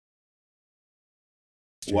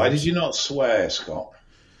Why did you not swear, Scott?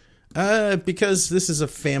 Because this is a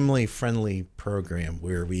family-friendly program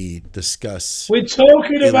where we discuss We're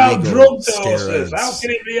talking about illegal drug doses. How steroids.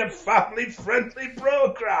 can it be a family-friendly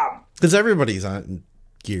program? Because everybody's on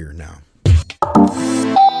gear now.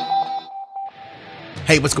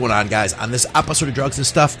 Hey, what's going on, guys? On this episode of Drugs and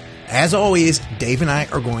Stuff, as always, Dave and I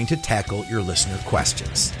are going to tackle your listener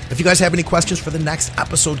questions. If you guys have any questions for the next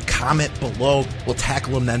episode, comment below. We'll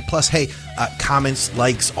tackle them then. Plus, hey, comments,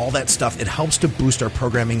 likes, all that stuff. It helps to boost our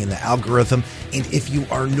programming in the algorithm. And if you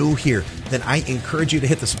are new here, then I encourage you to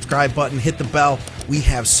hit the subscribe button, hit the bell. We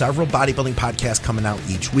have several bodybuilding podcasts coming out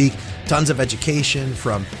each week. Tons of education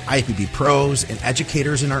from IFBB pros and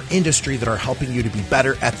educators in our industry that are helping you to be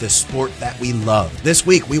better at this sport that we love. This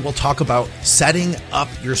week, we will talk about setting up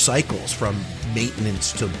your cycles from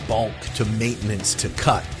maintenance to bulk to maintenance to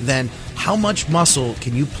cut. Then how much muscle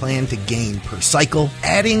can you plan to gain per cycle?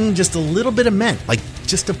 Adding just a little bit of mint, like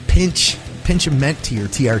just a pinch of mint to your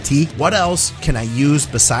TRT. What else can I use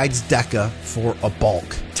besides DECA for a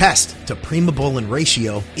bulk? Test to primobolan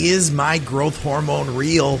ratio. Is my growth hormone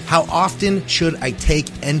real? How often should I take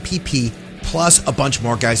NPP? Plus a bunch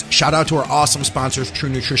more, guys. Shout out to our awesome sponsors,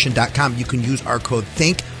 TrueNutrition.com. You can use our code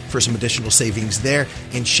THINK for some additional savings there.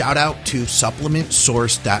 And shout out to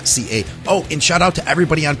supplementsource.ca. Oh, and shout out to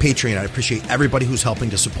everybody on Patreon. I appreciate everybody who's helping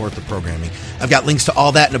to support the programming. I've got links to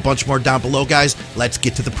all that and a bunch more down below, guys. Let's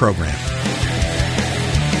get to the program.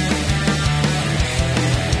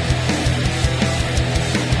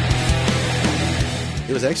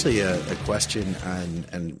 It was actually a question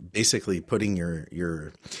on basically putting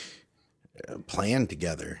your plan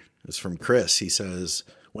together. It's from Chris. He says,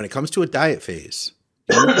 when it comes to a diet phase,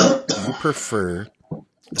 do you prefer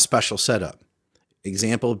a special setup?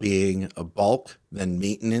 Example being a bulk, then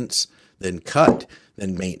maintenance, then cut,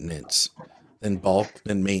 then maintenance, then bulk,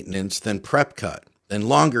 then maintenance, then prep cut, then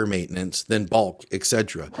longer maintenance, then bulk,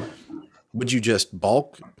 etc. Would you just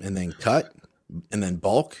bulk and then cut and then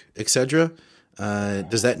bulk, etc.?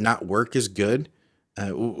 Does that not work as good?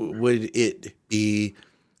 Would it be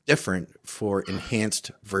different for enhanced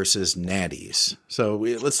versus natties? So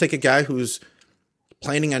let's take a guy who's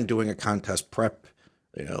planning on doing a contest prep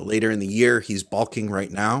later in the year. He's bulking right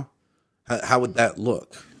now. How would that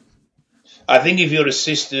look? I think if you're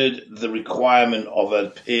assisted, the requirement of a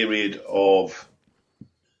period of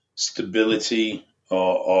stability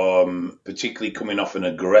or particularly coming off an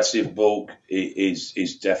aggressive bulk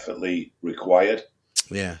is definitely required.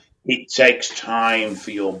 Yeah. It takes time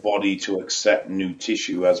for your body to accept new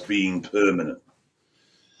tissue as being permanent.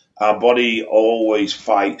 Our body always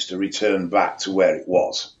fights to return back to where it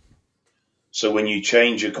was. So when you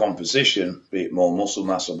change your composition, be it more muscle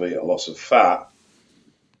mass or be it a loss of fat,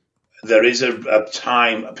 there is a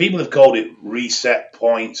time. People have called it reset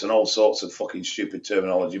points and all sorts of fucking stupid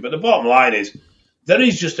terminology. But the bottom line is there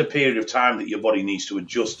is just a period of time that your body needs to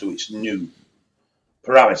adjust to its new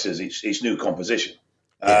parameters, its new composition.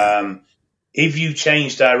 Yeah. If you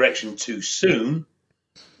change direction too soon,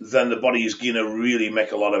 then the body is going to really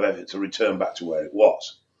make a lot of effort to return back to where it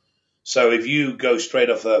was. So if you go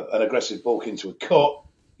straight off an aggressive bulk into a cut,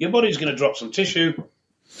 your body's going to drop some tissue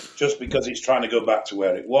just because it's trying to go back to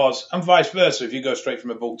where it was, and vice versa. If you go straight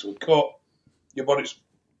from a bulk to a cut, your body's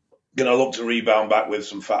going to look to rebound back with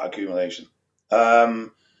some fat accumulation.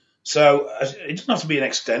 So it doesn't have to be an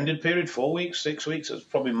extended period, 4 weeks, 6 weeks. That's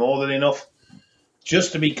probably more than enough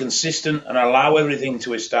just to be consistent and allow everything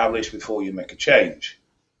to establish before you make a change.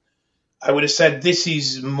 I would have said this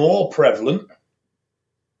is more prevalent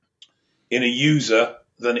in a user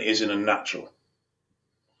than it is in a natural.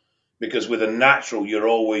 Because with a natural, you're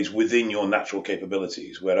always within your natural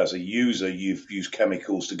capabilities, whereas a user, you've used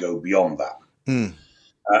chemicals to go beyond that. Mm.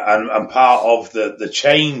 And part of the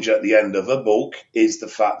change at the end of a bulk is the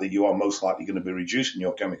fact that you are most likely going to be reducing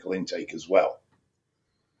your chemical intake as well.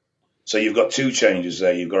 So you've got two changes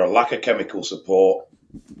there. You've got a lack of chemical support,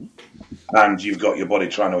 and you've got your body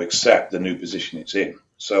trying to accept the new position it's in.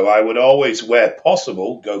 So I would always, where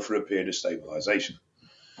possible, go for a period of stabilization.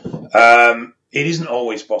 It isn't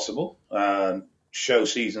always possible. Show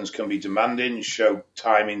seasons can be demanding. Show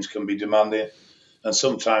timings can be demanding. And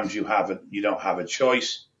sometimes you don't have a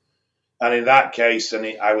choice. And in that case,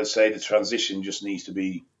 then I would say the transition just needs to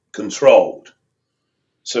be controlled.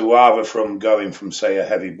 So rather from going from, say, a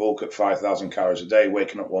heavy bulk at 5,000 calories a day,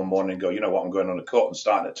 waking up one morning and go, you know what, I'm going on a cut and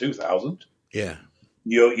starting at 2,000. Yeah.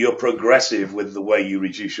 You're progressive with the way you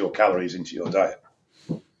reduce your calories into your diet.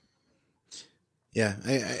 Yeah,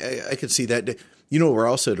 I could see that. Where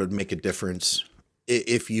also it would make a difference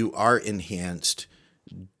if you are enhanced.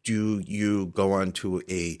 Do you go on to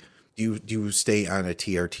a do you stay on a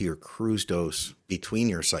TRT or cruise dose between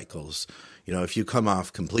your cycles? You know, if you come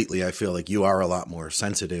off completely, I feel like you are a lot more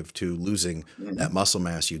sensitive to losing that muscle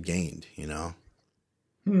mass you gained, you know?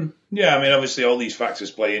 Yeah, I mean, obviously all these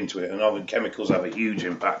factors play into it, and often chemicals have a huge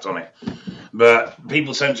impact on it. But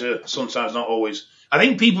people tend to sometimes not always. I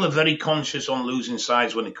think people are very conscious on losing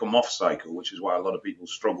size when they come off cycle, which is why a lot of people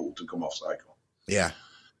struggle to come off cycle. Yeah.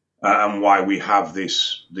 And why we have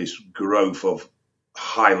this growth of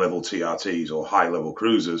high level TRTs or high level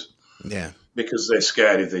cruisers. Yeah. Because they're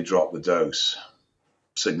scared if they drop the dose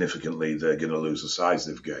significantly, they're going to lose the size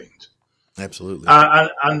they've gained. Absolutely.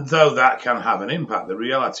 And though that can have an impact, the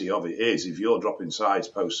reality of it is if you're dropping size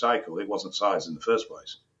post-cycle, it wasn't size in the first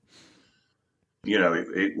place. You know,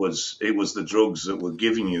 it was the drugs that were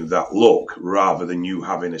giving you that look rather than you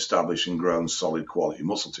having established and grown solid quality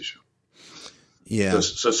muscle tissue. Yeah.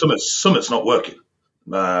 So something's not working.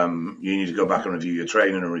 You need to go back and review your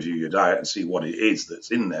training and review your diet and see what it is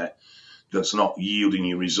that's in there that's not yielding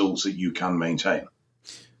you results that you can maintain.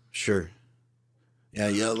 Sure. Yeah,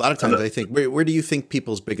 a lot of times I think, where do you think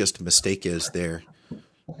people's biggest mistake is there?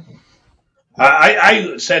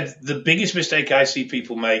 I said the biggest mistake I see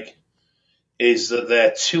people make is that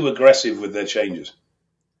they're too aggressive with their changes.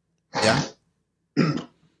 Yeah.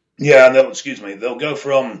 Yeah, and they'll go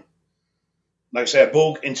from, like I say, a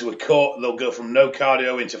bulk into a cut. They'll go from no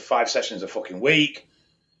cardio into 5 sessions a fucking week,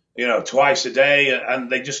 you know, twice a day. And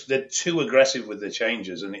they're too aggressive with their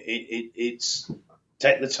changes. And it's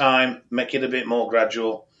take the time, make it a bit more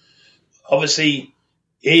gradual. Obviously,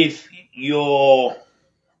 if you're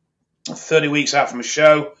 30 weeks out from a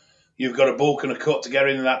show, you've got a bulk and a cut to get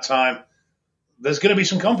in that time, there's going to be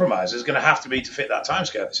some compromise. There's going to have to be to fit that time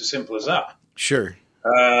scale. It's as simple as that. Sure.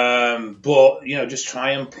 But, you know, just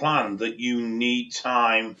try and plan that you need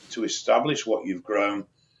time to establish what you've grown,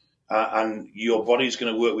 and your body's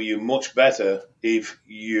going to work with you much better if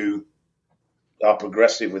you are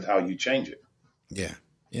progressive with how you change it. Yeah.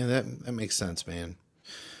 Yeah, that makes sense, man.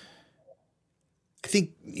 I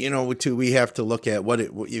think, you know, too, we have to look at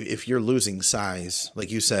if you're losing size, like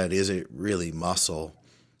you said, is it really muscle?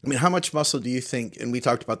 I mean, how much muscle do you think, and we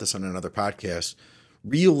talked about this on another podcast,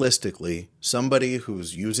 realistically, somebody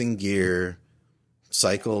who's using gear,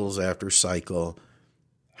 cycles after cycle,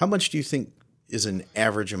 how much do you think is an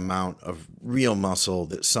average amount of real muscle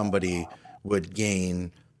that somebody would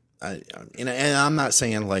gain? And I'm not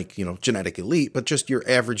saying like, you know, genetic elite, but just your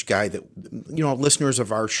average guy that, you know, listeners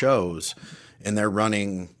of our shows, and they're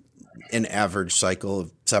running an average cycle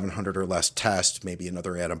of 700 or less tests, maybe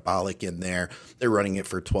another anabolic in there. They're running it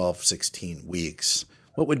for 12, 16 weeks.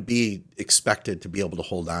 What would be expected to be able to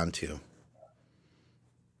hold on to?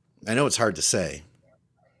 I know it's hard to say.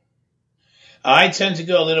 I tend to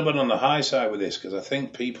go a little bit on the high side with this because I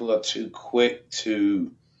think people are too quick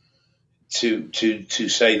to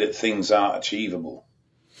say that things aren't achievable.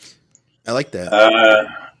 I like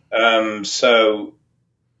that. So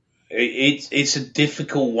it's a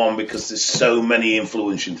difficult one because there's so many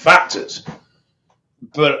influencing factors.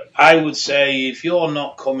 But I would say if you're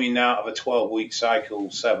not coming out of a 12-week cycle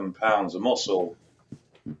 7 pounds of muscle,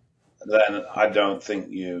 then I don't think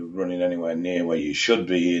you're running anywhere near where you should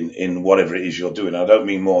be in whatever it is you're doing. I don't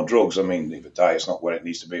mean more drugs. I mean either diet's not where it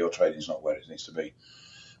needs to be or training's not where it needs to be.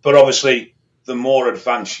 But obviously, the more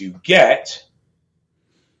advanced you get,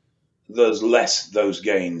 the less those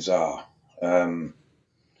gains are.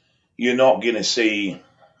 You're not going to see,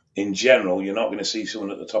 in general, you're not going to see someone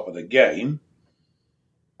at the top of the game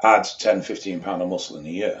add 10, 15 pound of muscle in a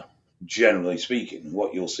year. Generally speaking,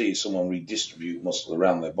 what you'll see is someone redistribute muscle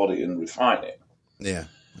around their body and refine it. Yeah.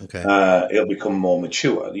 Okay. It'll become more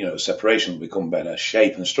mature. You know, separation will become better.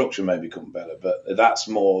 Shape and structure may become better. But that's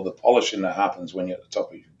more the polishing that happens when you're at the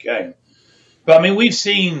top of your game. But, I mean, we've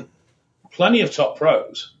seen plenty of top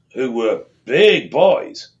pros who were big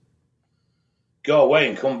boys go away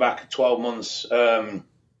and come back 12 months, 18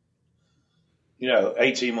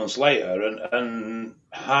 months later and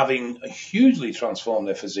having hugely transformed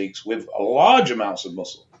their physiques with large amounts of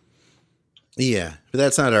muscle. Yeah, but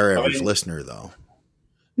that's not our average listener, though.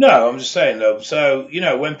 No, I'm just saying, though. So, you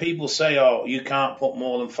know, when people say, oh, you can't put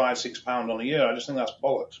more than 5-6 pounds on a year, I just think that's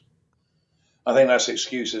bollocks. I think that's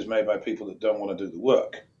excuses made by people that don't want to do the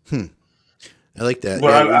work. I like that.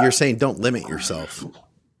 Well, you're saying don't limit yourself.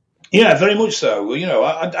 Yeah, very much so. Well, you know,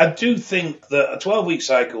 I do think that a 12-week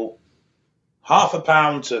cycle, 0.5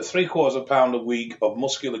 pound to 0.75 pound a week of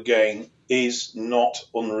muscular gain is not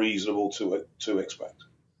unreasonable to expect.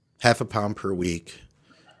 0.5 pound per week.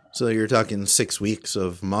 So you're talking 6 weeks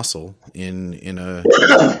of muscle in a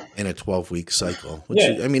 12-week cycle. Which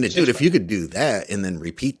I mean, dude, if you could do that and then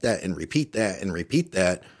repeat that and repeat that and repeat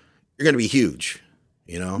that, you're going to be huge,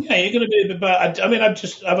 you know? Yeah, you're going to be. But I mean, I've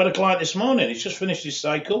had a client this morning. He's just finished his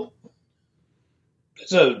cycle.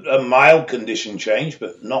 It's a mild condition change,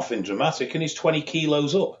 but nothing dramatic, and he's 20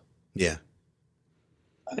 kilos up. Yeah.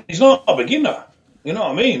 And he's not a beginner. You know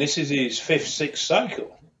what I mean? This is his 5th, 6th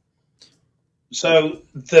cycle. So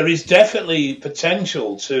there is definitely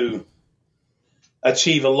potential to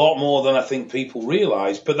achieve a lot more than I think people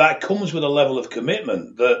realise, but that comes with a level of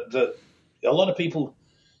commitment that a lot of people,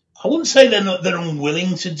 I wouldn't say they're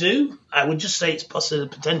unwilling to do. I would just say it's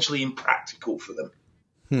potentially impractical for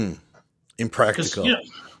them. Impractical. You know,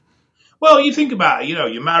 well, you think about it,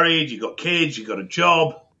 you're married, you've got kids, you've got a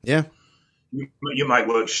job. Yeah. You might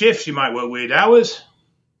work shifts, you might work weird hours,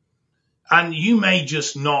 and you may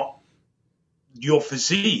just not, your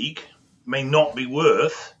physique may not be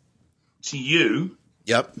worth to you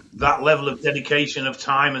that level of dedication of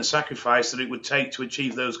time and sacrifice that it would take to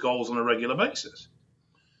achieve those goals on a regular basis.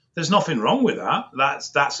 There's nothing wrong with that.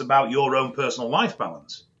 That's about your own personal life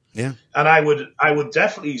balance. Yeah. And I would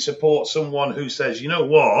definitely support someone who says, you know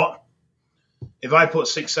what, if I put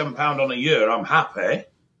 6-7 pounds on a year, I'm happy,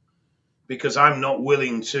 because I'm not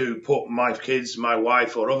willing to put my kids, my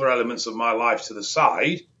wife, or other elements of my life to the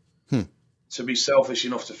side to be selfish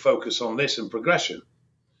enough to focus on this and progression.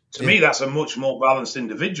 To me, that's a much more balanced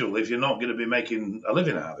individual if you're not going to be making a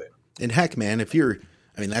living out of it. And heck, man,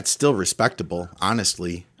 that's still respectable,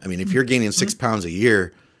 honestly. I mean, if you're gaining 6 pounds a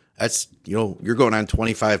year, that's, you're going on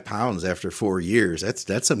 25 pounds after 4 years.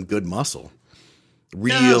 That's some good muscle.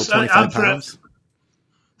 Real 25 pounds.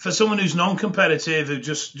 For someone who's non-competitive, who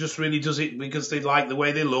just really does it because they like the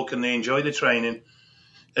way they look and they enjoy the training,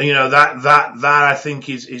 that I think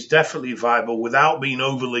is definitely viable without being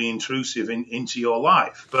overly intrusive into your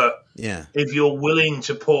life. But if you're willing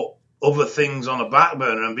to put other things on a back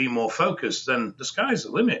burner and be more focused, then the sky's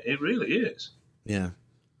the limit. It really is. Yeah.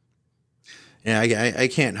 Yeah, I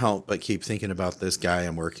can't help but keep thinking about this guy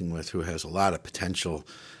I'm working with who has a lot of potential,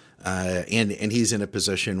 and he's in a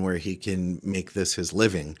position where he can make this his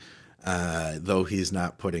living, though he's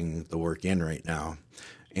not putting the work in right now.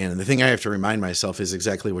 And the thing I have to remind myself is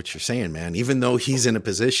exactly what you're saying, man. Even though he's in a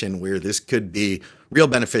position where this could be real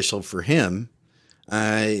beneficial for him,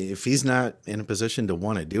 if he's not in a position to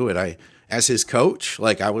want to do it, as his coach,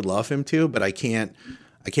 I would love him to, but I can't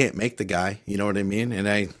make the guy, you know what I mean? And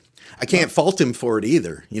I can't fault him for it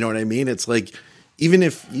either. You know what I mean? It's like, even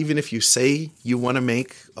if you say you want to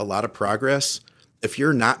make a lot of progress, if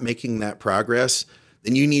you're not making that progress,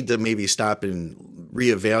 then you need to maybe stop and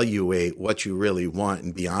reevaluate what you really want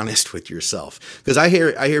and be honest with yourself. Because I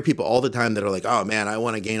hear people all the time that are like, oh man, I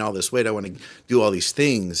want to gain all this weight. I want to do all these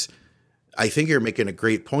things. I think you're making a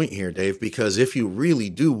great point here, Dave, because if you really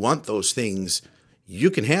do want those things, you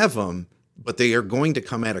can have them, but they are going to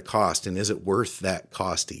come at a cost. And is it worth that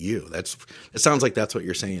cost to you? It sounds like that's what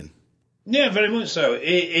you're saying. Yeah, very much so.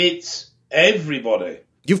 It's everybody.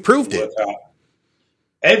 You've proved it.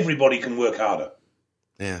 Everybody can work harder.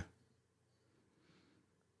 Yeah.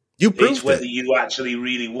 You proved it's whether you actually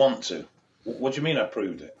really want to. What do you mean I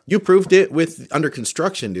proved it? You proved it with under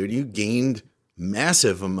construction, dude. You gained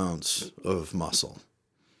massive amounts of muscle.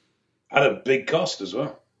 At a big cost as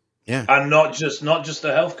well. Yeah. And not just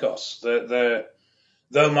the health costs. Though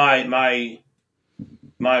my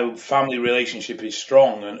family relationship is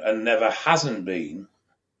strong and never hasn't been,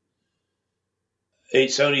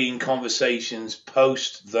 it's only in conversations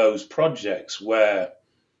post those projects where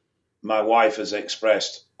my wife has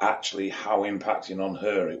expressed actually how impacting on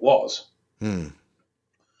her it was. And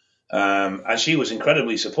she was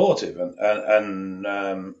incredibly supportive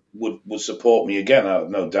and would support me again. I have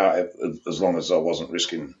no doubt, as long as I wasn't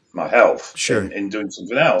risking my health in doing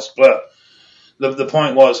something else. But the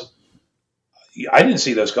point was, I didn't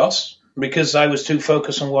see those costs because I was too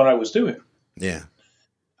focused on what I was doing. Yeah.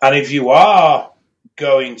 And if you are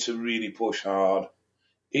going to really push hard,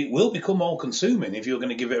 it will become all consuming if you're going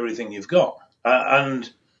to give it everything you've got. And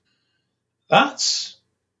that's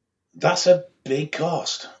a big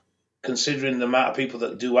cost, considering the amount of people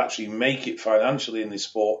that do actually make it financially in this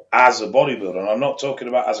sport as a bodybuilder. And I'm not talking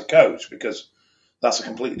about as a coach, because that's a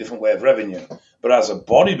completely different way of revenue. But as a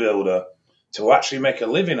bodybuilder, to actually make a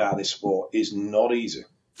living out of this sport is not easy.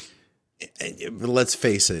 But let's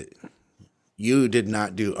face it, you did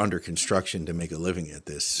not do under construction to make a living at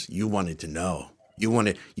this. You wanted to know.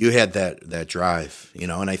 You had that drive,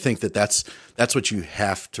 and I think that's what you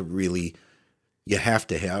have to really, you have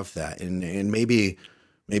to have that. And maybe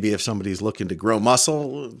if somebody's looking to grow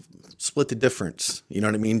muscle, split the difference. You know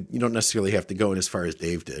what I mean? You don't necessarily have to go in as far as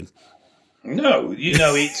Dave did. No,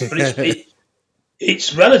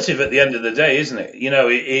 it's relative at the end of the day, isn't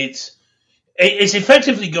it? it's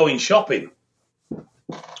effectively going shopping.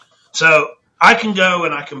 So I can go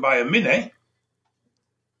and I can buy a Mini,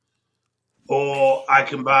 or I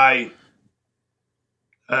can buy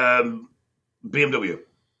BMW.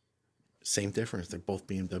 Same difference. They're both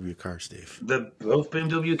BMW cars, Dave. They're both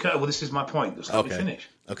BMW cars. Well, this is my point. Just let me finish.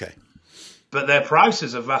 Okay. But their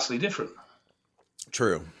prices are vastly different.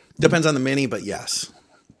 True. Depends on the Mini, but yes.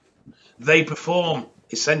 They perform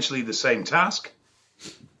essentially the same task.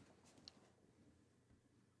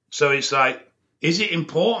 So it's like, is it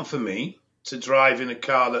important for me to drive in a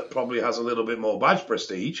car that probably has a little bit more badge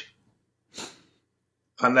prestige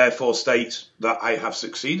and therefore states that I have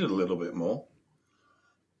succeeded a little bit more?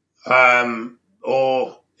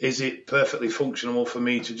 Or is it perfectly functional for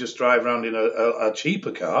me to just drive around in a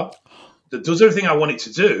cheaper car that does everything I want it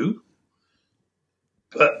to do,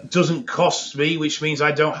 but doesn't cost me, which means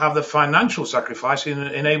I don't have the financial sacrifice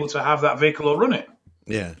in able to have that vehicle or run it?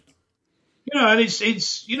 Yeah. And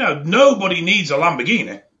it's nobody needs a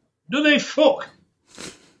Lamborghini. Do they? Fuck.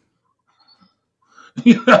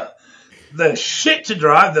 They're shit to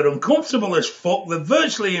drive. They're uncomfortable as fuck. They're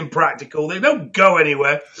virtually impractical. They don't go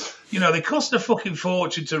anywhere. They cost a fucking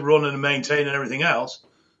fortune to run and maintain and everything else.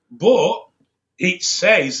 But it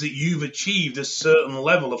says that you've achieved a certain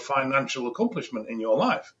level of financial accomplishment in your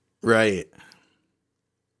life. Right.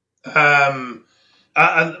 But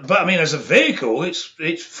I mean, as a vehicle,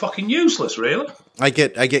 it's fucking useless, really. I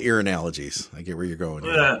get your analogies. I get where you're going.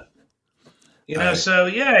 Yeah. So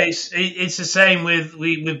yeah, it's the same with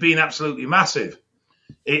being absolutely massive.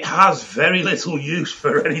 It has very little use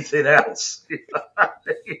for anything else.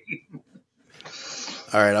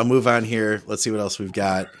 All right, I'll move on here. Let's see what else we've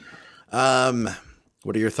got.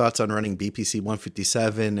 What are your thoughts on running BPC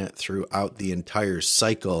 157 throughout the entire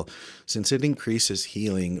cycle? Since it increases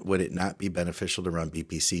healing, would it not be beneficial to run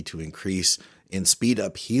BPC to increase and speed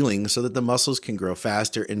up healing so that the muscles can grow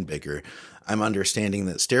faster and bigger? I'm understanding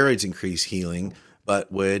that steroids increase healing,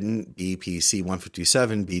 but wouldn't BPC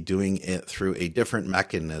 157 be doing it through a different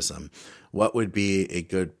mechanism? What would be a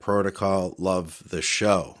good protocol? Love the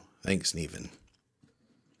show. Thanks, Neven.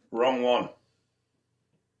 Wrong one.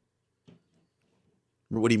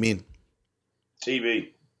 What do you mean? TB.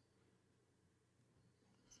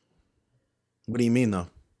 What do you mean, though?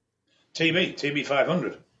 TB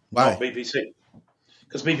 500. Why? Not BPC.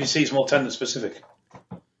 Because BPC is more tendon specific.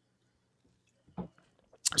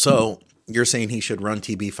 So you're saying he should run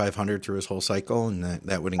TB 500 through his whole cycle, and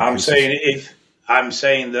that would increase. I'm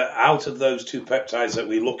saying that out of those two peptides that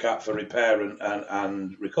we look at for repair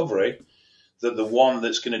and recovery, that the one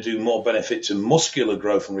that's going to do more benefit to muscular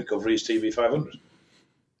growth and recovery is TB 500.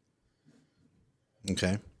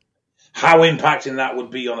 Okay. How impacting that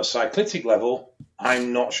would be on a cyclitic level,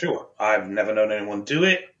 I'm not sure. I've never known anyone do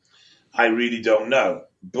it. I really don't know.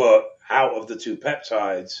 But out of the two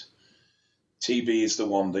peptides, TB is the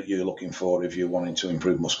one that you're looking for if you're wanting to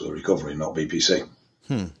improve muscular recovery, not BPC.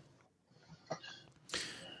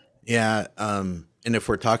 Yeah. And if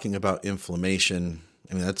we're talking about inflammation,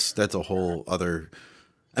 I mean, that's a whole other.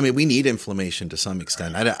 I mean, we need inflammation to some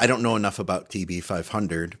extent. I don't know enough about TB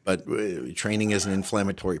 500, but training is an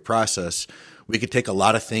inflammatory process. We could take a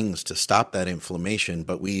lot of things to stop that inflammation,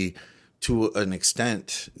 but we, to an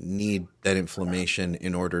extent, need that inflammation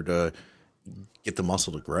in order to get the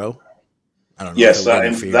muscle to grow. I don't know. Yes,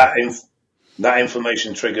 that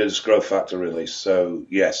inflammation triggers growth factor release. So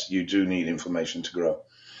yes, you do need inflammation to grow.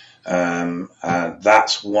 And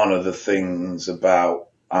that's one of the things about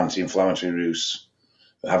anti-inflammatory use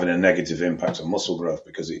having a negative impact on muscle growth,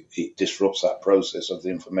 because it disrupts that process of the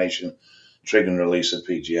inflammation triggering release of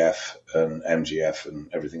PGF and MGF and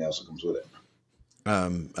everything else that comes with it.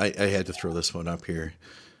 I had to throw this one up here.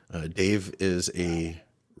 Dave is a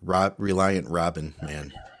Reliant Robin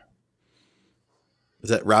man.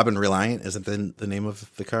 Is that Robin Reliant? Isn't the name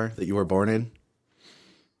of the car that you were born in?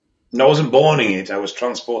 No, I wasn't born in it. I was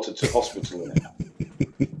transported to hospital in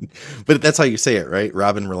it. But that's how you say it, right?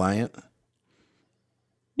 Robin Reliant?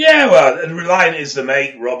 Yeah, well, Reliant is the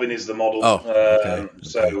make, Robin is the model. Oh, okay.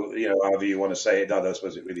 So, however you want to say it, I don't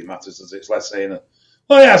suppose it really matters, does it? It's like saying,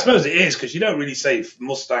 well, yeah, I suppose it is, because you don't really say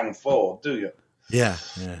Mustang Ford, do you? Yeah.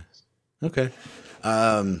 Okay.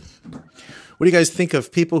 What do you guys think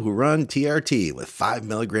of people who run TRT with 5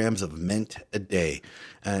 milligrams of mint a day?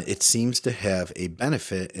 It seems to have a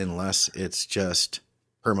benefit unless it's just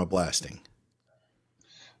permablasting.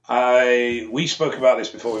 We spoke about this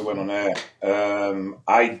before we went on air.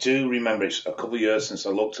 I do remember it's a couple of years since I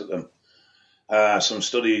looked at them. Some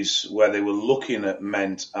studies where they were looking at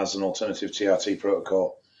MENT as an alternative TRT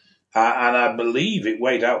protocol. And I believe it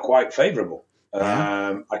weighed out quite favorable.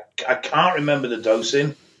 I can't remember the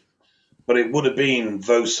dosing, but it would have been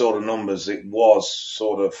those sort of numbers. It was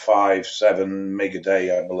sort of 5-7 meg a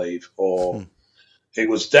day, I believe, or it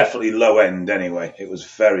was definitely low end anyway. It was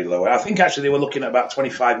very low. I think actually they were looking at about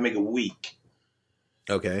 25 meg a week.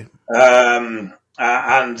 Okay. And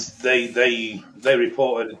they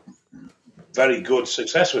reported very good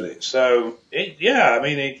success with it. So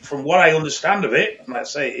from what I understand of it,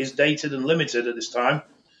 let's say it is dated and limited at this time.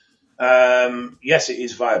 Yes, it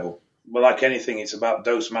is viable. But like anything, it's about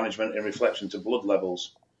dose management in reflection to blood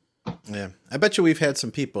levels. Yeah, I bet you we've had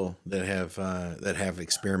some people that have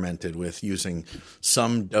experimented with using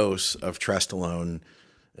some dose of Trestolone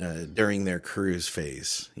during their cruise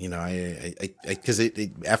phase. You know, because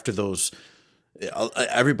after those,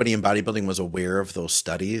 everybody in bodybuilding was aware of those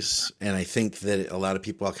studies, and I think that a lot of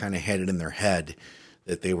people kind of had it in their head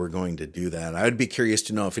that they were going to do that. I would be curious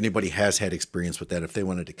to know if anybody has had experience with that, if they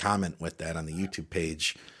wanted to comment with that on the YouTube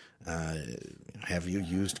page. Have you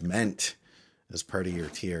used Ment as part of your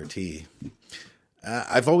TRT?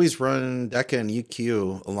 I've always run DECA and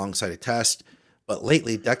EQ alongside a test, but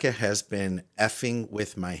lately DECA has been effing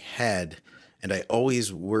with my head, and I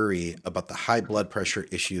always worry about the high blood pressure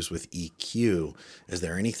issues with EQ. Is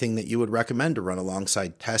there anything that you would recommend to run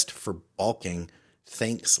alongside test for bulking?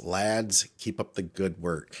 Thanks, lads. Keep up the good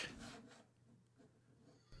work.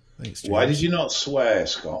 Thanks, James. Why did you not swear,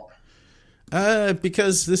 Scott?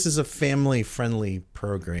 Because this is a family-friendly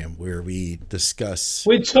program where we discuss.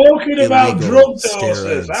 We're talking about drug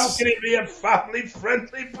doses. Steroids. How can it be a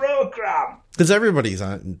family-friendly program? Because everybody's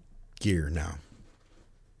on gear now.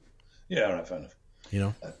 Yeah, all right, fair enough. You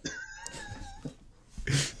know.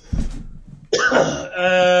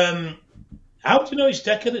 How do you know it's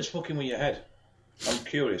DECA that's fucking with your head? I'm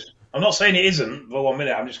curious. I'm not saying it isn't for 1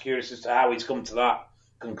 minute. I'm just curious as to how he's come to that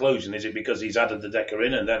conclusion. Is it because he's added the DECA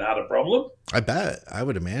in and then had a problem? I bet. I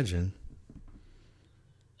would imagine.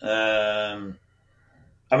 I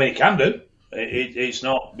mean, it can do. It's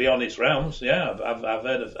not beyond its realms. Yeah,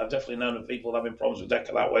 I've definitely known of people having problems with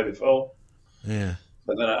DECA that way before. Yeah.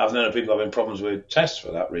 But then I've known of people having problems with tests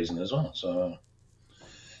for that reason as well. So,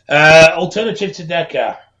 alternative to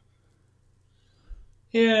DECA.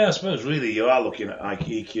 Yeah, I suppose really you are looking at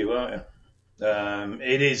EQ, aren't you?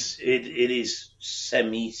 It is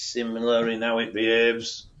semi-similar in how it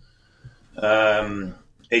behaves.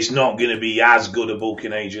 It's not going to be as good a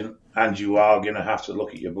bulking agent, and you are going to have to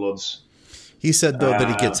look at your bloods. He said, though, that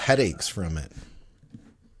he gets headaches from it.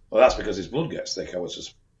 Well, that's because his blood gets thick, I would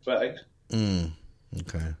suspect.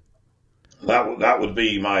 Okay. That would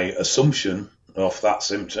be my assumption of that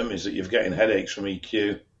symptom, is that you're getting headaches from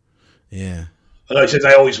EQ. Yeah. And I said,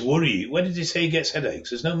 I always worry. When did he say he gets headaches?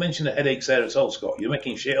 There's no mention of headaches there at all, Scott. You're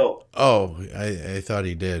making shit up. Oh, I thought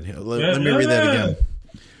he did. Let me read that again.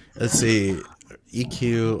 Let's see.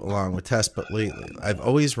 EQ along with test, but lately I've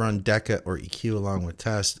always run DECA or EQ along with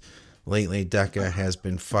test. Lately, DECA has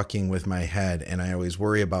been fucking with my head, and I always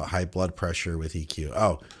worry about high blood pressure with EQ.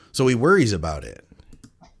 Oh, so he worries about it.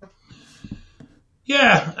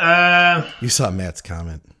 Yeah. You saw Matt's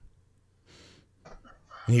comment.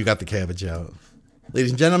 And you got the cabbage out.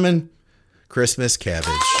 Ladies and gentlemen, Christmas cabbage.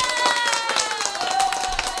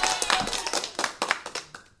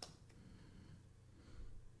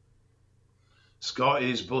 Scott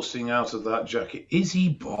is busting out of that jacket. Is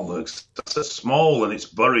he bollocks? That's a small and it's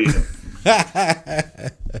burying him.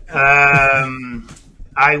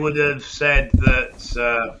 I would have said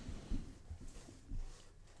that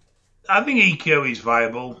I think EQ is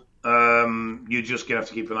viable. You're just going to have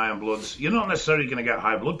to keep an eye on bloods. You're not necessarily going to get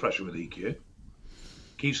high blood pressure with EQ.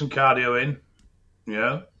 Keep some cardio in.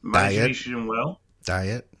 Yeah. Manage your estrogen well.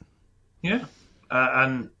 Diet. Yeah.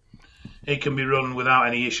 And it can be run without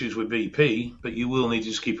any issues with BP, but you will need to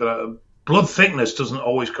just keep it out. Blood thickness doesn't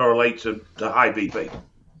always correlate to high BP.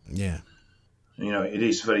 Yeah. You know, it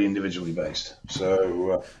is very individually based.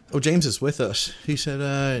 So. James is with us. He said,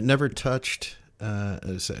 I never touched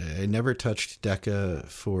DECA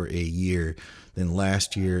for a year. Then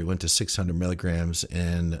last year it went to 600 milligrams,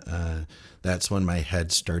 and that's when my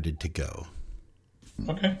head started to go.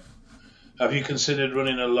 Okay. Have you considered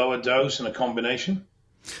running a lower dose and a combination?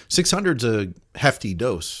 600's a hefty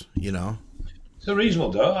dose, you know. It's a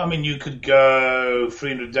reasonable dose. I mean, you could go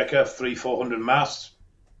 300 DECA, 300-400 mass,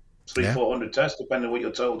 300-400 test, depending on what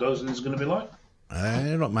your total dosing is going to be like.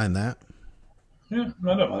 I don't mind that. Yeah,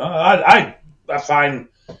 I don't mind that. I find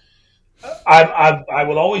I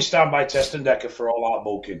will always stand by testing DECA for all-out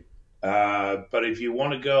bulking. But if you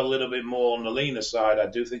want to go a little bit more on the leaner side, I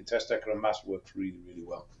do think test DECA and mass works really, really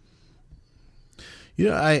well. You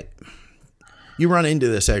know, you run into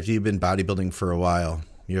this after you've been bodybuilding for a while.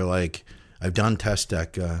 You're like, I've done test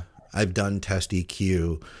DECA. I've done test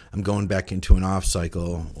EQ. I'm going back into an off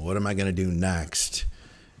cycle. What am I going to do next?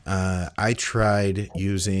 I tried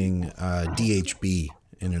using DHB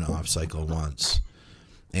in an off cycle once,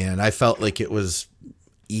 and I felt like it was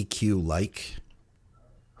EQ like.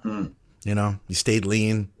 You know, you stayed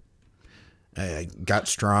lean. I got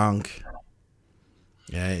strong.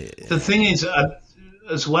 The thing is,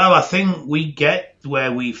 as well, I think we get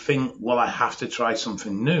where we think, well, I have to try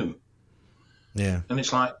something new. Yeah. And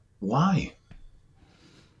it's like, why?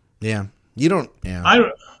 Yeah. You don't. Yeah.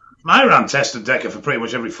 I ran tested Deca for pretty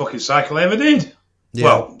much every fucking cycle I ever did. Yeah.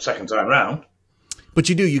 Well, second time round. But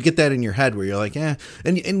you do, you get that in your head where you're like, and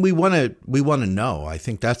we want to know. I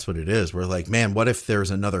think that's what it is. We're like, man, what if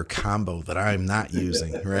there's another combo that I'm not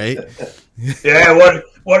using, right? Yeah,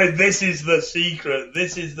 what if this is the secret?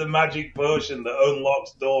 This is the magic potion that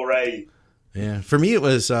unlocks door A. Yeah, for me it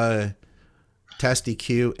was test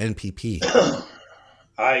EQ NPP.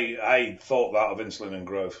 I thought that of insulin and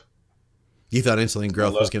growth. You thought insulin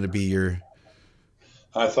growth was going to be your...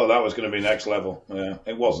 I thought that was going to be next level. Yeah,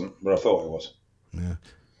 it wasn't, but I thought it was. Yeah,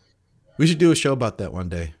 we should do a show about that one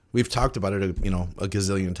day. We've talked about it, a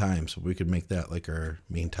gazillion times. We could make that like our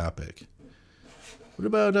main topic. What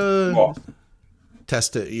about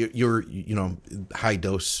test your high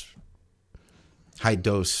dose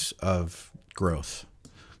of growth?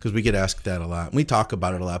 Because we get asked that a lot. We talk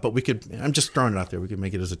about it a lot, but we could. I'm just throwing it out there. We could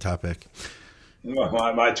make it as a topic.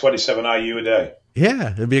 My 27 IU a day.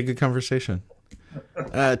 Yeah, it'd be a good conversation.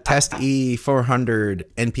 Test E 400,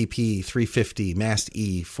 NPP 350, Mast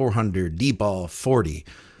E 400, D-ball 40.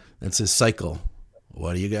 That's his cycle.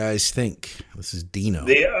 What do you guys think? This is Dino.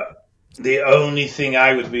 The only thing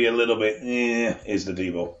I would be a little bit is the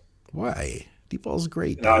D-ball. Why? D-ball's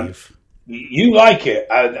great, Dave. You like it.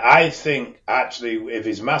 And I think, actually, if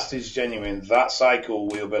his Mast is genuine, that cycle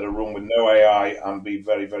will better run with no AI and be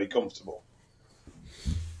very, very comfortable.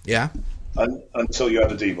 Yeah? Until you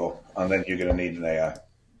have a D-ball, and then you're going to need an AI.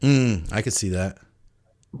 I could see that.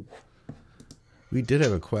 We did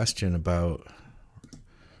have a question about...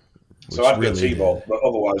 So I've got T-ball, but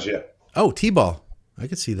otherwise, yeah. Oh, T-ball. I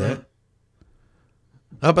could see that.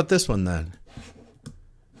 How about this one, then?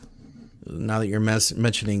 Now that you're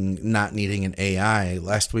mentioning not needing an AI,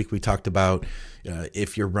 last week we talked about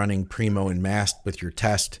if you're running Primo and Mast with your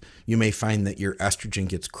test, you may find that your estrogen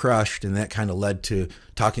gets crushed, and that kind of led to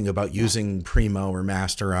talking about using Primo or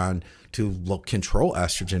Masteron to control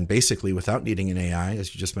estrogen, basically without needing an AI,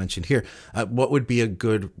 as you just mentioned here. What would be a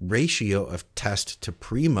good ratio of test to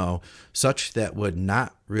Primo such that would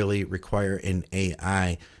not really require an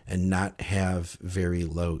AI and not have very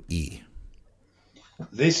low E?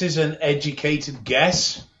 This is an educated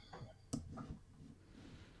guess.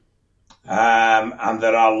 And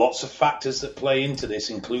there are lots of factors that play into this,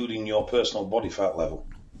 including your personal body fat level.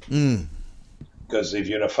 Because if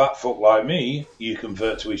you're a fat fuck like me, you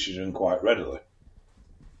convert to estrogen quite readily.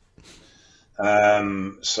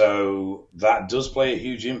 So that does play a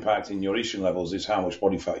huge impact in your estrogen levels, is how much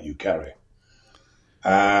body fat you carry.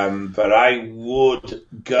 But I would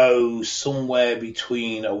go somewhere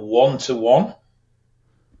between a 1-to-1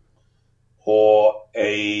 or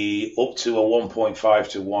up to a 1.5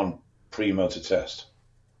 to 1 Primo to test.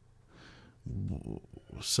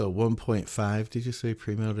 So 1.5, did you say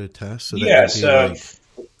Primo to test? So yeah, so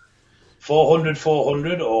like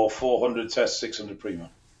 400 or 400 test, 600 Primo.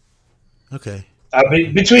 Okay.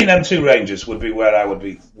 Between them two ranges would be where I would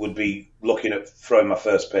be looking at throwing my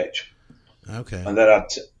first pitch. Okay. And then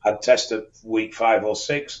I'd test at week 5 or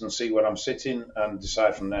 6 and see where I'm sitting and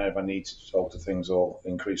decide from there if I need to alter things or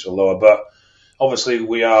increase or lower. But obviously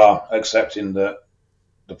we are accepting that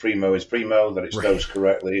the Primo is Primo, that it's dosed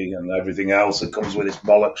correctly, and everything else that comes with its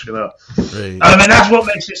bollocks, Right. I mean, that's what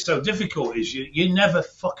makes it so difficult, is you never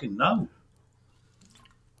fucking know.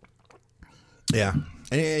 Yeah,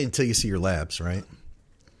 until you see your labs, right?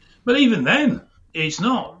 But even then, it's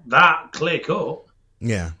not that clear-cut.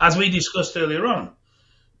 Yeah. As we discussed earlier on,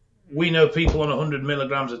 we know people on 100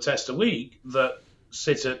 milligrams of test a week that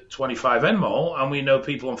sit at 25 nmol, and we know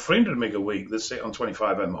people on 300 mg a week that sit on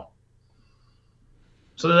 25 nmol.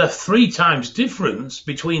 So there's a 3 times difference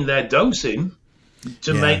between their dosing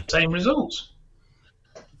to make the same results.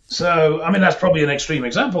 So, I mean, that's probably an extreme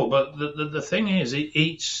example, but the thing is, it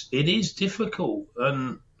is difficult.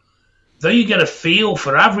 And though you get a feel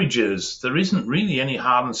for averages, there isn't really any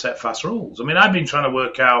hard and set fast rules. I mean, I've been trying to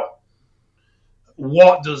work out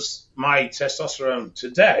what does my testosterone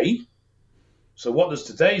today, so what does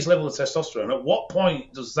today's level of testosterone, at what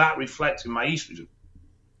point does that reflect in my estrogen?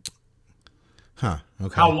 Huh.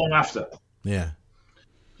 Okay. How long after? Yeah.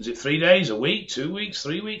 Is it 3 days, a week, 2 weeks,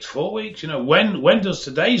 3 weeks, 4 weeks? When does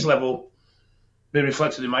today's level be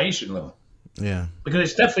reflected in my estrogen level? Yeah. Because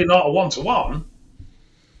it's definitely not a one-to-one.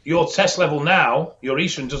 Your test level now, your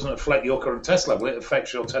estrogen doesn't reflect your current test level. It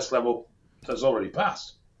affects your test level that's already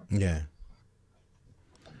passed. Yeah.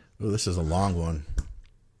 Oh, this is a long one.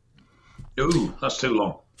 Ooh, that's too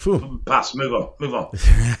long. Phew. Pass. Move on.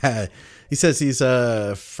 He says he's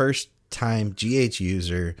a first-time GH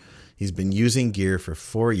user. He's been using gear for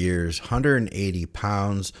 4 years, 180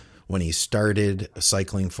 pounds. When he started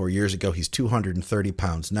cycling 4 years ago, he's 230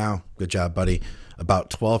 pounds now. Good job, buddy. About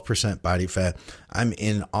 12% body fat. I'm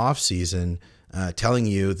in off season telling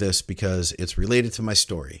you this because it's related to my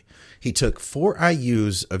story. He took 4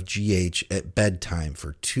 IUs of GH at bedtime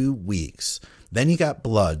for 2 weeks. Then he got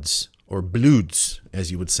bloods, or bloods, as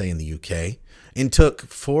you would say in the UK, and took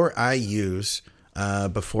 4 IUs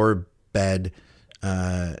before bed,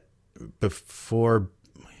 before,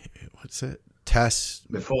 what's it?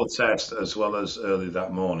 Test. Before test, as well as early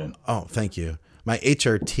that morning. Oh, thank you. My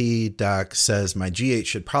HRT doc says my GH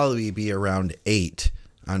should probably be around 8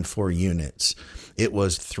 on 4 units. It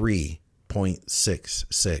was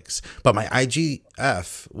 3.66, but my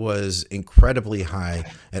IGF was incredibly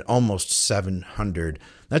high at almost 700.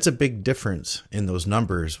 That's a big difference in those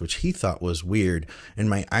numbers, which he thought was weird. And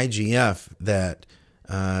my IGF, that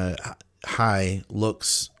high,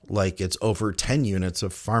 looks like it's over 10 units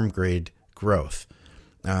of farm grade growth,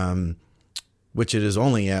 which it is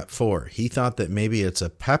only at 4. He thought that maybe it's a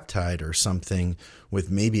peptide or something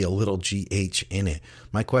with maybe a little GH in it.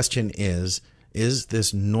 My question is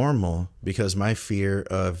this normal? Because my fear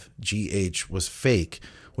of GH was fake,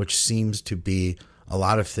 which seems to be a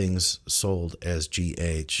lot of things sold as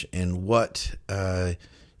GH. And what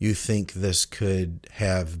you think this could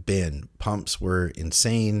have been? Pumps were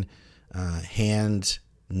insane, hand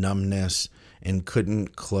numbness, and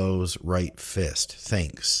couldn't close right fist.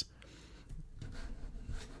 Thanks.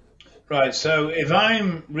 Right, so if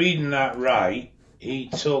I'm reading that right, he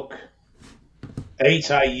took 8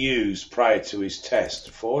 IUs prior to his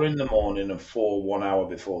test, 4 in the morning and 4 1 hour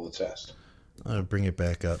before the test. I'll bring it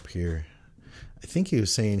back up here. I think he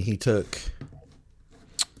was saying he took,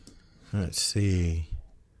 let's see,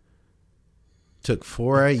 took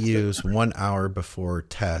 4 IUs 1 hour before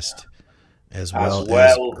test, as well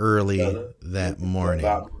as early that morning.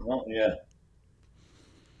 Yeah.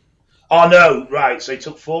 Oh, no, right. So he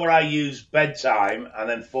took 4 IUs bedtime and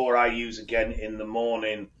then 4 IUs again in the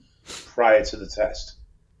morning prior to the test.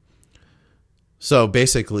 So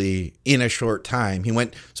basically, in a short time, he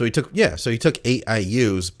took 8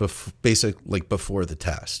 IUs before the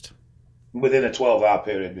test. Within a 12-hour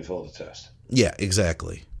period before the test. Yeah,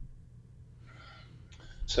 exactly.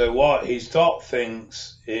 So what his doc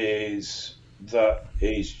thinks is that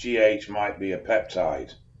his GH might be a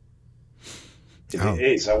peptide. If it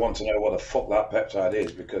is, I want to know what the fuck that peptide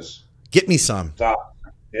is, because... Get me some.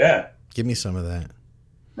 Yeah. Give me some of that.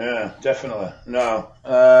 Yeah, definitely. No.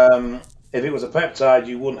 If it was a peptide,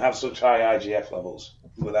 you wouldn't have such high IGF levels,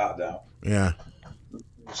 without doubt. Yeah.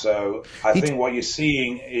 So I think what you're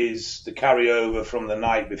seeing is the carryover from the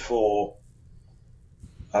night before,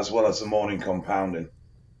 as well as the morning compounding.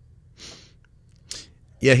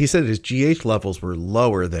 Yeah, he said his GH levels were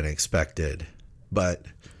lower than expected, but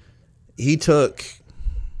he took...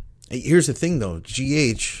 Here's the thing, though.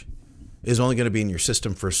 GH is only going to be in your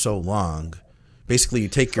system for so long. Basically, you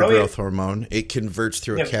take your growth hormone, it converts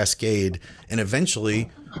through a cascade, and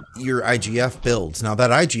eventually your IGF builds. Now,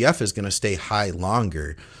 that IGF is going to stay high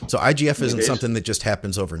longer. So IGF isn't something that just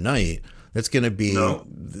happens overnight. That's going to be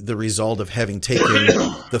the result of having taken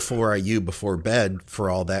the 4 IU before bed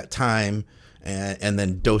for all that time, and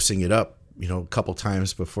then dosing it up, a couple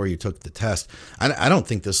times before you took the test. I don't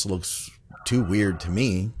think this looks too weird to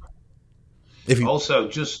me. Also,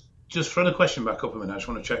 just throw the question back up a minute. I just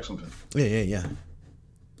want to check something. Yeah.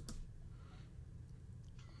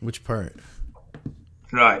 Which part?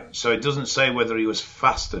 Right. So it doesn't say whether he was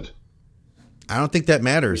fasted. I don't think that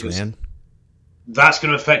matters, man. That's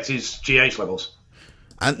going to affect his GH levels.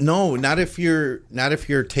 No, not if you're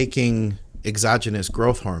taking exogenous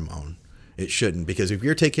growth hormone. It shouldn't, because if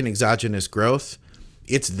you're taking exogenous growth,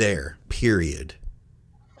 it's there, period.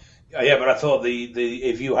 Yeah, but I thought the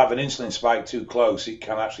if you have an insulin spike too close, it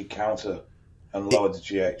can actually counter and lower the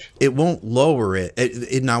GH. It won't lower it.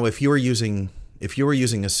 Now, if it was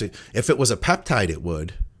a peptide, it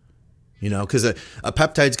would, because a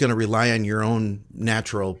peptide's going to rely on your own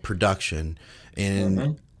natural production,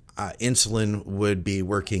 and insulin would be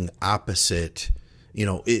working opposite.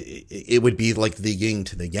 It would be like the yin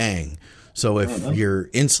to the yang. So if your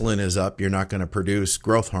insulin is up, you're not going to produce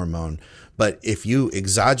growth hormone. But if you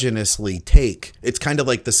exogenously take, it's kind of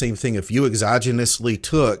like the same thing. If you exogenously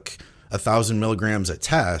took 1,000 milligrams a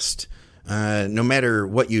test, no matter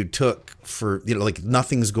what you took for, like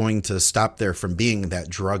nothing's going to stop there from being that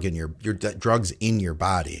drug in that drug's in your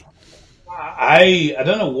body. I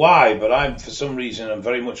don't know why, but for some reason I'm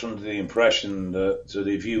very much under the impression that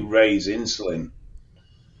if you raise insulin,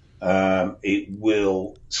 it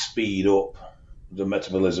will speed up the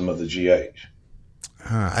metabolism of the GH.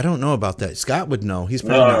 I don't know about that. Scott would know. He's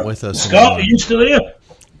probably not with us. Scott, are you still here?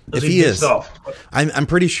 If he is, I'm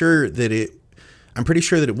pretty sure that it. I'm pretty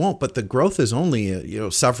sure that it won't. But the growth is only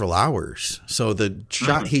several hours. So the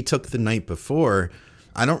shot he took the night before,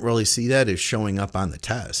 I don't really see that as showing up on the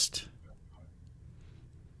test.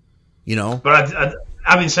 But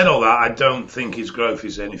having said all that, I don't think his growth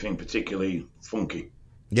is anything particularly funky.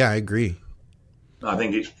 Yeah, I agree. I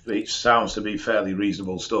think it sounds to be fairly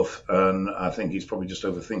reasonable stuff, and I think he's probably just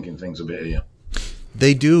overthinking things a bit here.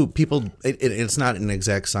 They do, people, it's not an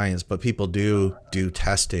exact science, but people do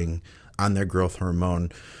testing on their growth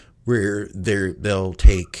hormone where they'll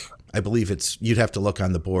take, I believe you'd have to look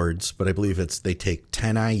on the boards, but I believe they take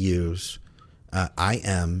 10 IUs,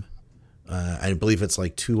 IM, I believe it's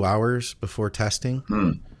like 2 hours before testing,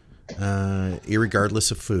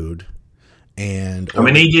 irregardless of food. And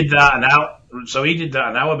he did that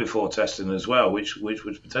an hour before testing as well, which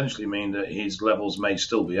would potentially mean that his levels may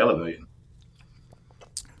still be elevating.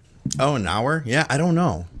 Oh, an hour? Yeah, I don't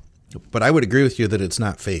know. But I would agree with you that it's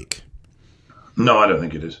not fake. No, I don't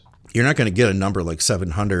think it is. You're not going to get a number like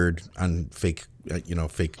 700 on fake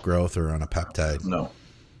growth or on a peptide. No.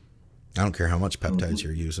 I don't care how much peptides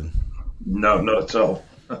you're using. No, not at all.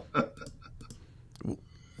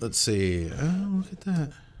 Let's see. Oh, look at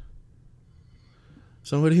that.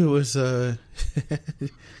 Somebody who was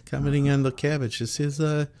commenting on the cabbage. It says,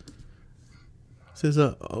 oh,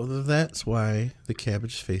 that's why the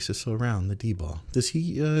cabbage face is so round, the D-ball. Is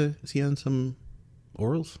he on some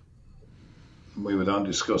orals? We would not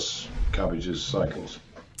discuss cabbage's cycles.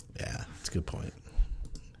 Yeah, that's a good point.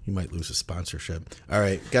 He might lose a sponsorship. All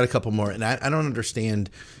right, got a couple more. And I don't understand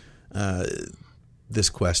this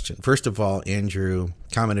question. First of all, Andrew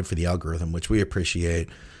commented for the algorithm, which we appreciate.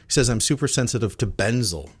 He says, I'm super sensitive to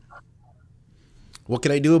benzyl. What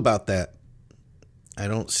can I do about that? I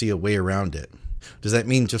don't see a way around it. Does that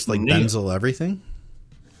mean just like benzyl everything?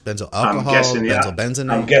 Benzyl alcohol, benzyl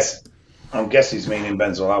benzenate? I'm guessing he's meaning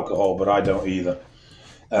benzyl alcohol, but I don't either.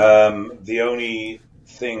 The only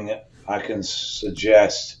thing I can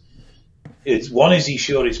suggest is, one, is he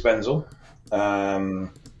sure it's benzyl?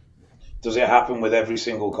 Does it happen with every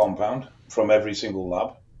single compound from every single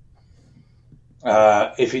lab?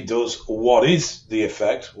 If it does, what is the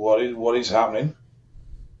effect? What is happening?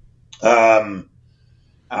 And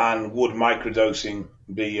would microdosing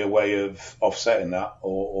be a way of offsetting that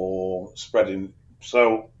or spreading?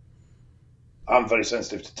 So I'm very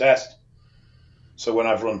sensitive to test. So when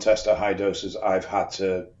I've run tests at high doses, I've had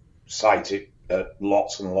to site it at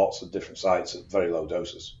lots and lots of different sites at very low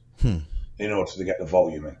doses in order to get the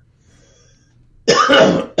volume in.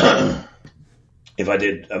 If I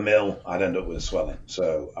did a mil, I'd end up with a swelling.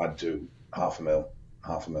 So I'd do half a mil,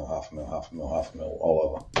 all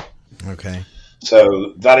over. Okay.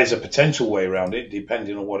 So that is a potential way around it,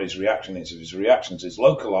 depending on what his reaction is. If his reaction is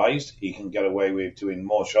localized, he can get away with doing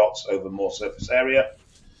more shots over more surface area.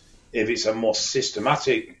 If it's a more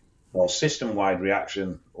systematic or system-wide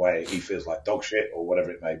reaction where he feels like dog shit or whatever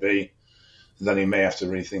it may be, then he may have to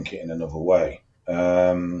rethink it in another way.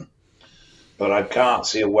 But I can't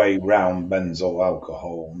see a way around benzyl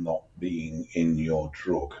alcohol not being in your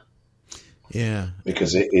drug. Yeah.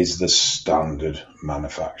 Because it is the standard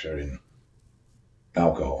manufacturing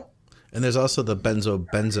alcohol. And there's also the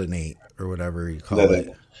benzobenzenate or whatever you call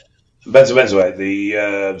it. Benzoate,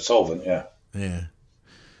 the solvent, yeah.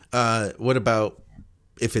 Yeah. What about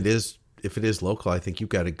if it is local? I think you've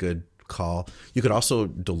got a good call. You could also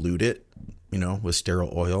dilute it, with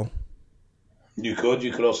sterile oil. You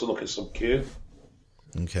could also look at sub-Q.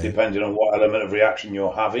 Okay. Depending on what element of reaction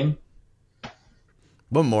you're having.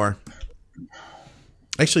 One more.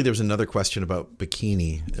 Actually, there was another question about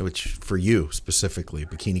bikini, which for you specifically,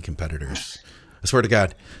 bikini competitors. I swear to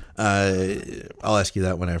God, I'll ask you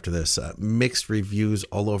that one after this. Mixed reviews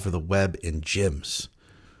all over the web in gyms.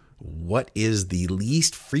 What is the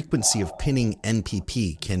least frequency of pinning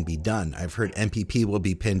NPP can be done? I've heard NPP will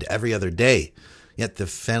be pinned every other day. Yet the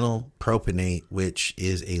phenylpropionate, which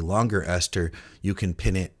is a longer ester, you can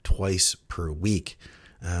pin it twice per week.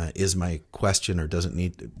 Is my question, or doesn't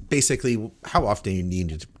need? Basically, how often you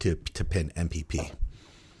need to pin NPP?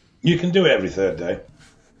 You can do it every third day.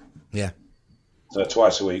 Yeah. So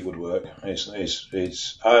twice a week would work. I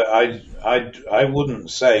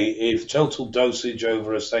wouldn't say if total dosage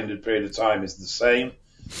over a standard period of time is the same,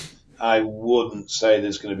 I wouldn't say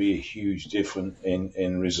there's going to be a huge difference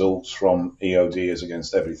in results from EOD as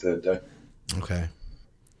against every third day. Okay.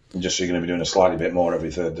 Just you're going to be doing a slightly bit more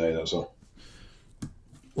every third day, that's all.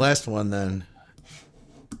 Last one then.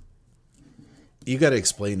 You got to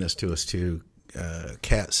explain this to us too.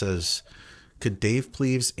 Kat says, could Dave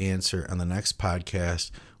please answer on the next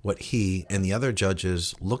podcast what he and the other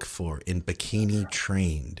judges look for in bikini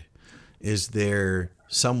trained? Is there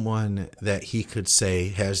someone that he could say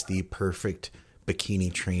has the perfect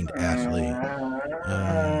bikini trained athlete?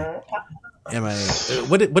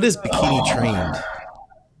 What is bikini trained?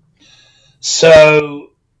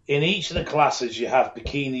 So in each of the classes, you have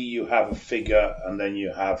bikini, you have a figure, and then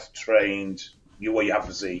you have trained. You have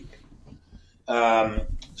physique.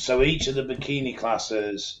 So each of the bikini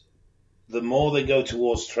classes, the more they go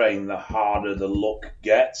towards train, the harder the look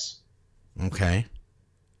gets. Okay.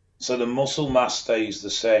 So the muscle mass stays the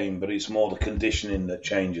same, but it's more the conditioning that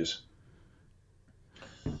changes.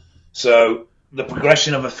 So the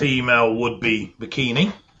progression of a female would be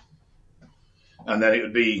bikini, and then it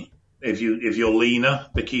would be if you're leaner,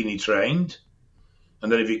 bikini trained,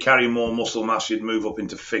 and then if you carry more muscle mass, you'd move up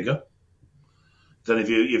into figure. Then if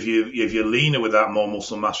you're leaner with that more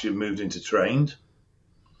muscle mass, you've moved into trained.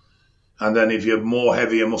 And then if you're more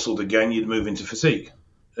heavier muscled again, you'd move into physique,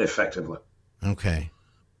 effectively. Okay.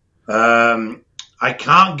 I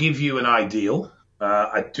can't give you an ideal.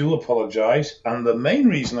 I do apologise. And the main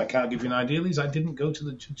reason I can't give you an ideal is I didn't go to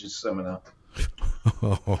the judges' seminar.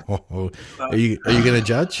 Are you going to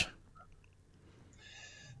judge?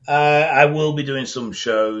 I will be doing some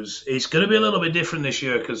shows. It's going to be a little bit different this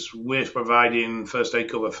year because we're providing first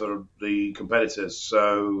aid cover for the competitors,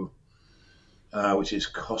 so which is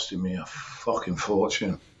costing me a fucking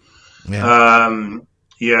fortune. Yeah,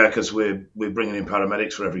 because we're bringing in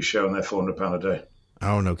paramedics for every show, and they're £400 a day.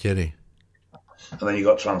 Oh, no kidding. And then you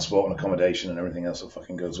got transport and accommodation and everything else that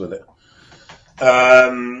fucking goes with it.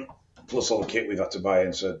 Plus all the kit we've had to buy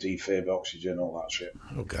in, so defib, oxygen, all that shit.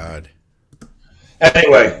 Oh God.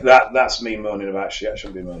 Anyway, that's me moaning about shit I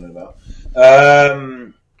shouldn't be moaning about.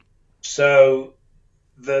 So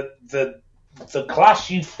the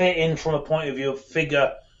class you fit in from a point of view of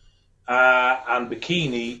figure and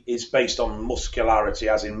bikini is based on muscularity,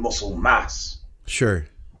 as in muscle mass. Sure.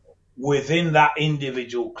 Within that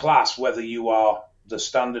individual class, whether you are the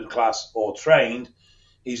standard class or trained,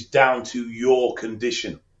 is down to your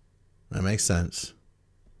condition. That makes sense.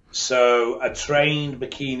 So a trained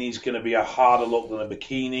bikini is going to be a harder look than a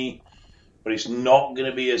bikini, but it's not going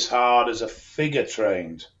to be as hard as a figure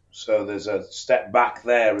trained. So there's a step back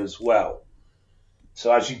there as well.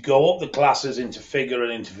 So as you go up the classes into figure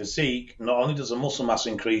and into physique, not only does the muscle mass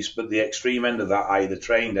increase, but the extreme end of that, i.e. the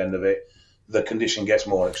trained end of it, the condition gets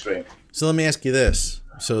more extreme. So let me ask you this.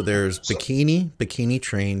 So there's bikini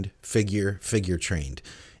trained, figure trained.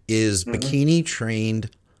 Is bikini trained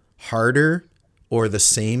harder or the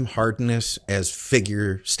same hardness as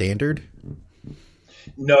figure standard?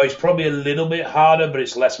 No, it's probably a little bit harder, but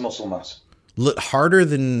it's less muscle mass. Harder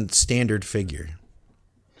than standard figure?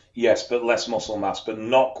 Yes, but less muscle mass, but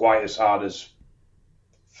not quite as hard as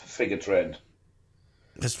figure trained.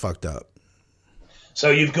 That's fucked up. So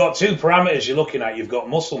you've got two parameters you're looking at. You've got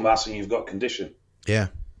muscle mass and you've got condition. Yeah.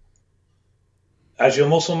 As your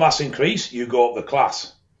muscle mass increase, you go up the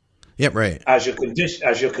class. Yep, right. As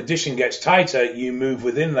your condition gets tighter, you move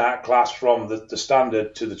within that class from the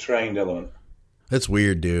standard to the trained element. That's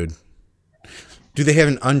weird, dude. Do they have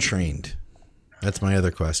an untrained? That's my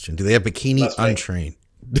other question. Do they have bikini untrained?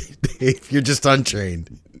 If you're just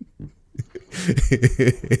untrained.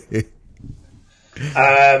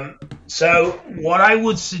 So what I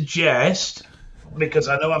would suggest, because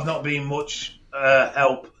I know I've not been much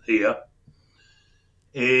help here,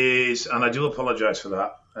 is, and I do apologise for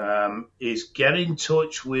that, is get in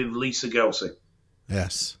touch with Lisa Gelsey.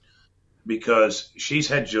 Yes. Because she's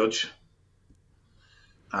head judge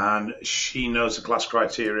and she knows the class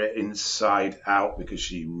criteria inside out because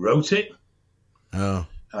she wrote it. Oh.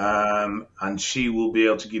 And she will be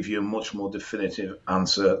able to give you a much more definitive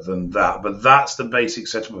answer than that. But that's the basic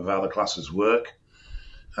setup of how the classes work.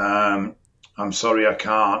 I'm sorry I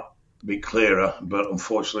can't be clearer, but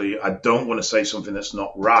unfortunately I don't want to say something that's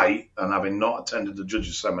not right, and having not attended the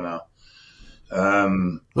judges seminar, I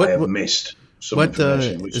have missed some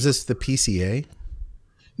information. Is this the PCA?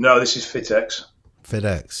 No, this is FitX.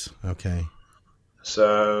 FitX, okay.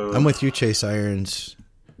 So I'm with you, Chase Irons.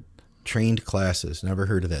 Trained classes. Never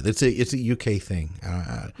heard of that. It's a UK thing.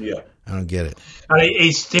 I don't get it. And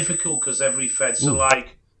it's difficult because every Fed, so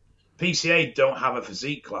like PCA don't have a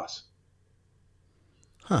physique class.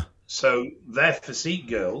 Huh. So they're physique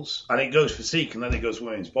girls, and it goes physique and then it goes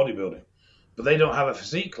women's bodybuilding. But they don't have a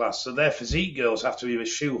physique class, so their physique girls have to either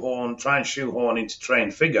try and shoehorn into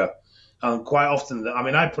trained figure. And quite often, I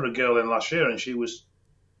mean, I put a girl in last year and she was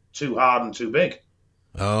too hard and too big.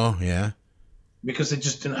 Oh, yeah. Because they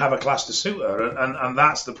just didn't have a class to suit her. And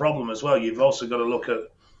that's the problem as well. You've also got to look at,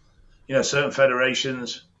 certain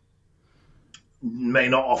federations may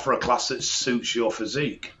not offer a class that suits your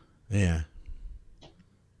physique. Yeah.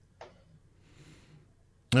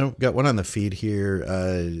 Oh, got one on the feed here.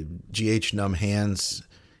 GH Numb Hands.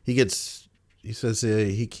 He says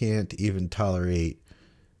he can't even tolerate,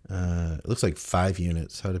 it looks like 5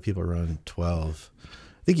 units. How do people run 12? I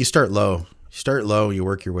think you start low. You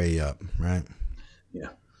work your way up, right? Yeah,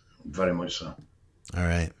 very much so. All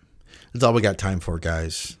right. That's all we got time for,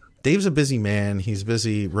 guys. Dave's a busy man. He's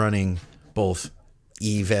busy running both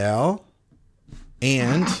Eval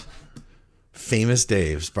and Famous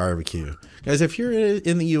Dave's Barbecue. Guys, if you're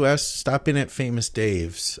in the U.S., stop in at Famous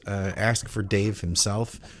Dave's. Ask for Dave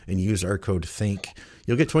himself and use our code THINK.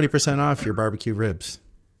 You'll get 20% off your barbecue ribs.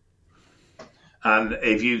 And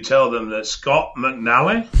if you tell them that Scott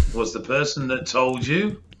McNally was the person that told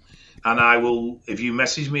you, and if you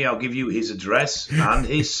message me, I'll give you his address and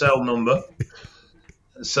his cell number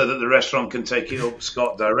so that the restaurant can take it up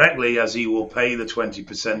Scott directly, as he will pay the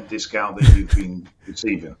 20% discount that you've been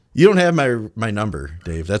receiving. You don't have my number,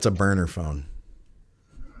 Dave. That's a burner phone.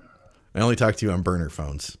 I only talk to you on burner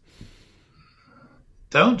phones.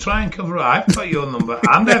 Don't try and cover it. I've got your number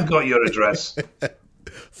and I've got your address.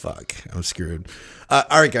 Fuck, I'm screwed. All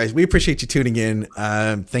right, guys, we appreciate you tuning in.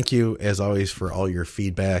 Thank you, as always, for all your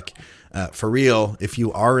feedback. For real, if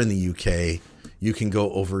you are in the UK, you can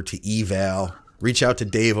go over to Eval, reach out to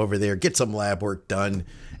Dave over there, get some lab work done.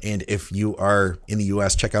 And if you are in the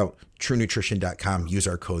US, check out truenutrition.com. Use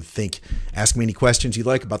our code THINK. Ask me any questions you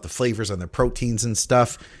like about the flavors on the proteins and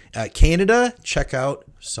stuff. Canada, check out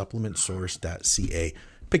supplementsource.ca.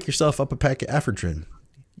 Pick yourself up a pack of Ephedrine.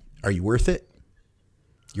 Are you worth it?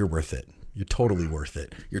 You're worth it. You're totally worth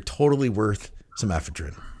it. You're totally worth some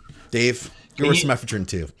Ephedrine. Dave, you're worth some Ephedrine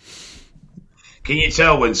too. Can you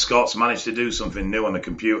tell when Scott's managed to do something new on the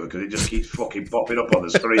computer because it just keeps fucking popping up on the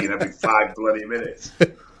screen every 5 bloody minutes?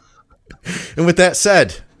 And with that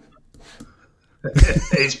said,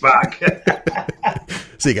 it's back.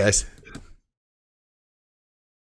 See you guys.